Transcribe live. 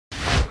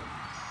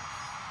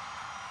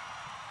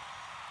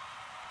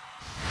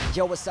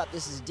Yo, what's up?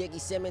 This is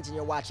Diggy Simmons, and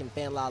you're watching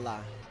Fan La La.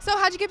 So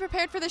how'd you get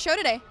prepared for the show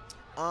today?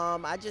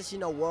 I just,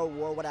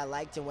 wore what I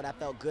liked and what I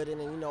felt good in,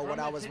 and what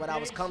I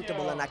was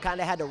comfortable in. I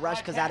kind of had to rush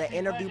because I had an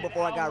interview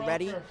before I got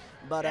ready.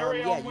 But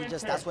yeah,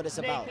 that's what it's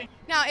about.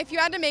 Now, if you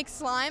had to make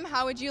slime,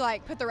 how would you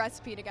put the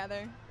recipe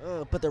together?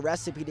 Put the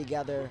recipe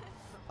together.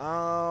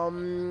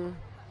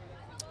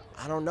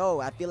 I don't know.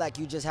 I feel like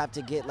you just have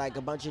to get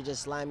a bunch of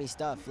just slimy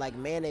stuff, like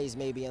mayonnaise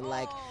maybe, and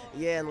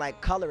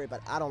color it.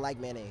 But I don't like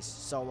mayonnaise,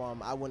 so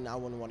I wouldn't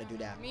want to do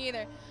that. Me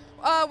either.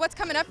 What's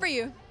coming up for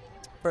you?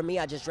 For me,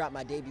 I just dropped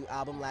my debut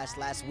album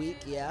last week,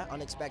 yeah,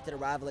 Unexpected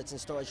Arrival. It's in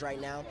stores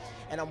right now,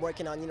 and I'm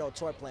working on,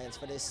 tour plans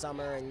for this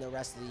summer and the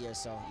rest of the year,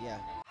 so, yeah.